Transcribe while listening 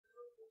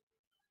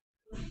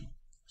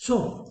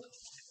So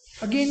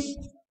again,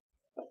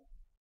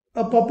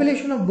 a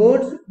population of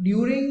birds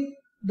during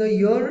the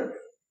year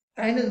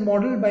and is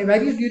modeled by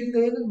values during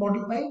the year is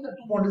modeled by the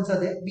two models are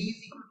there. B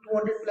is equal to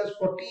 200 plus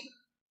 40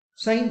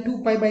 sine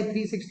 2 pi by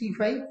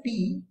 365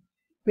 t,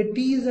 where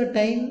t is the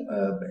time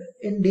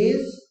in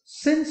days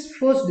since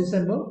 1st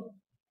December.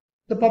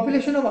 The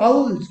population of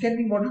owls can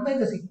be modeled by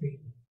this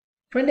equation.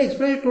 Find the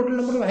expressed total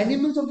number of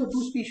animals of the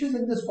two species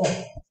in this form.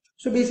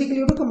 So basically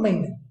you have to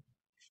combine them.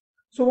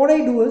 So what I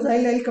do is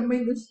I'll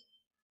combine this.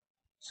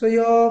 So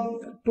your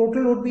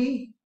total would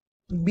be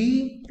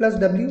B plus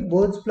W,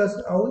 birds plus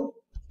owl.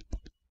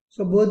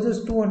 So birds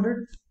is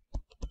 200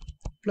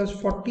 plus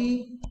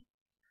 40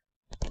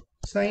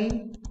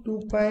 sine 2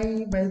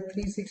 pi by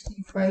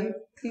 365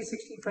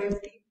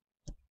 t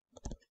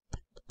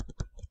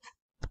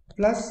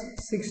plus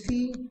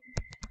 60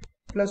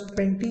 plus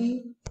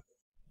 20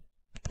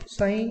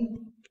 sine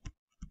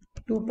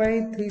 2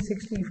 pi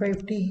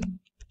 365 t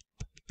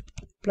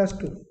plus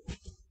 2.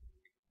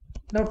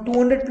 Now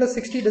 200 plus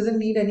 60 doesn't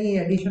need any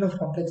addition of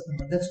complex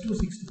number. That's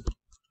 260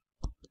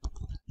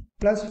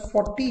 plus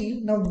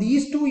 40. Now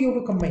these two you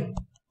have to combine.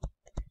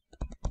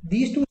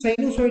 These two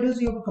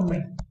sinusoidals you have to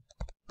combine.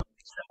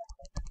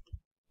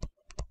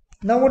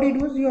 Now what you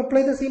do is you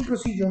apply the same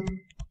procedure.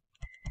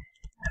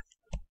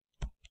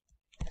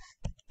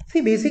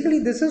 See, basically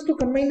this is to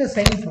combine the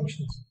sine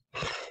functions.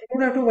 You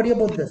don't have to worry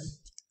about this.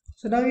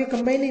 So now you're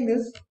combining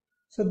this.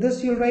 So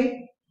this you'll write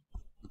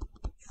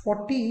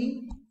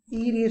 40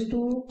 e raised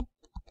to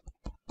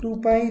 2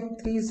 pi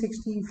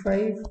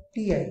 365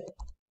 ti,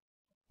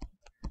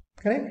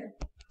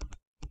 correct,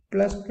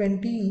 plus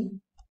 20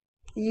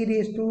 e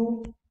raised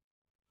to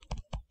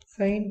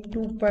sine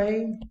 2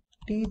 pi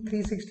t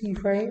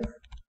 365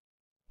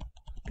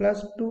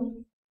 plus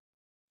 2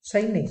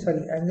 sine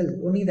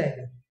angle, only the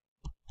angle,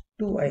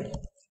 2i.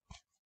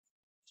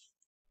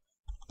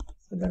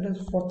 So that is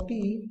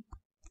 40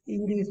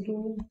 e raised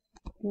to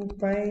 2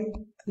 pi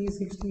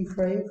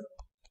 365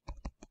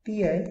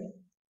 ti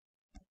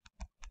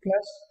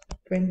plus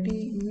 20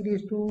 e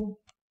raised to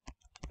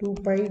 2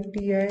 pi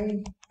ti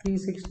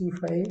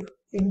 365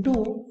 into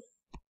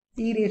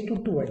e raised to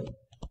 2i.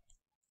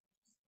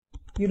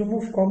 You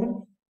remove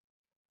common.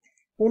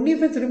 Only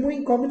if it's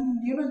removing common,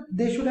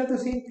 they should have the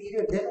same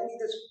period. Then only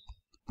this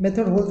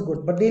method holds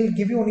good. But they'll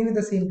give you only with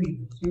the same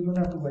period. So you don't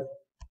have to worry.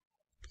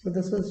 So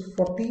this is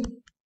 40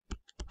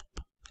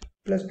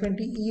 plus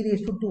 20 e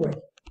raised to 2i.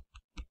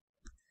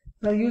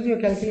 Now use your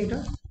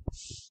calculator.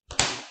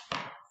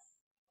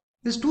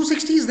 This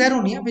 260 is there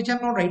only, which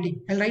I'm not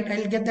writing. I'll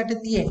get that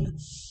in the end.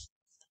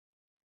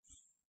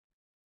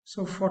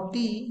 So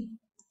 40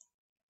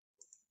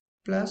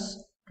 plus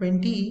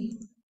 20,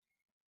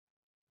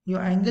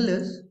 your angle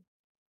is,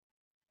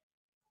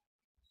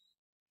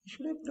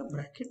 should I put a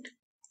bracket?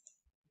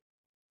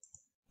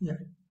 Yeah,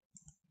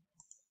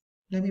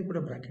 let me put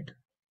a bracket.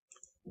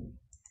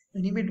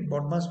 Anyway,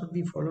 BODMAS would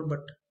be followed,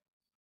 but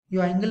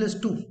your angle is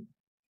 2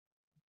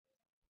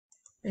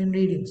 in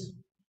radians.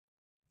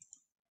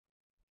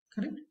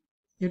 Correct?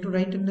 You have to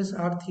write in this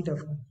r theta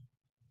form.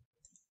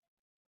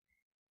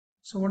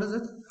 So what is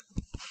it?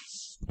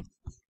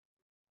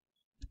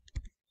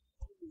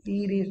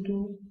 E raised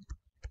to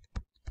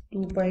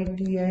 2 pi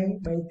ti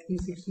by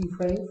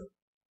 365.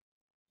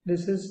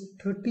 This is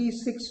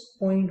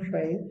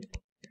 36.5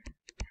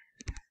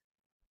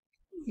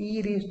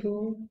 e raised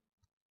to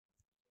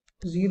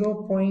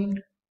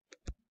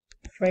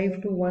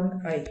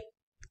 0.521 I.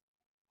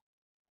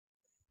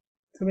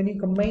 So when you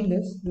combine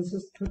this, this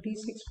is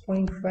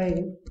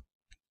 36.5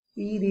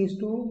 e raised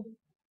to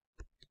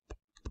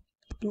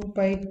 2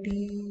 pi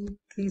t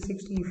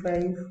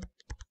 365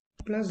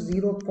 plus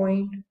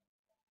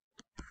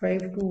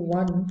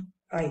 0.521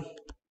 I.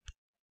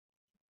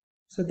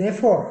 So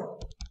therefore,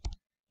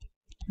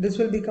 this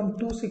will become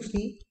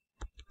 260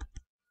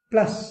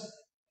 plus,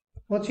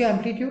 what's your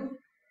amplitude?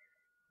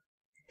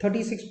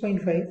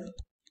 36.5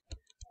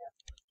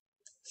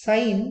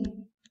 sine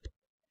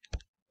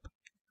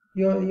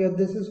your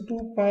this is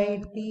 2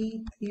 pi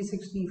t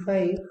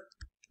 365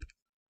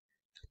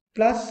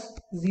 plus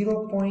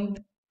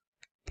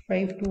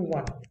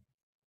 0.521.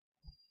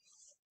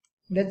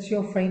 That's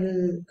your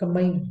final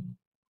combined.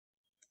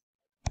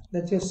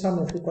 That's your sum,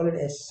 if you call it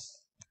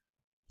S.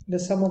 The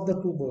sum of the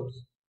two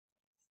birds.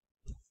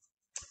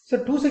 So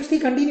 260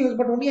 continues,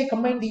 but only I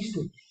combine these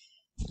two.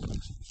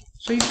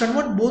 So you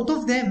convert both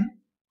of them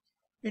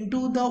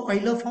into the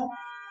Euler form.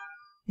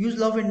 Use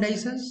law of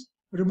indices,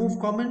 remove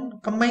common,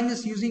 combine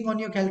this using on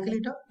your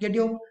calculator, get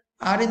your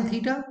r and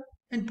theta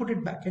and put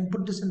it back and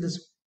put this in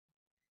this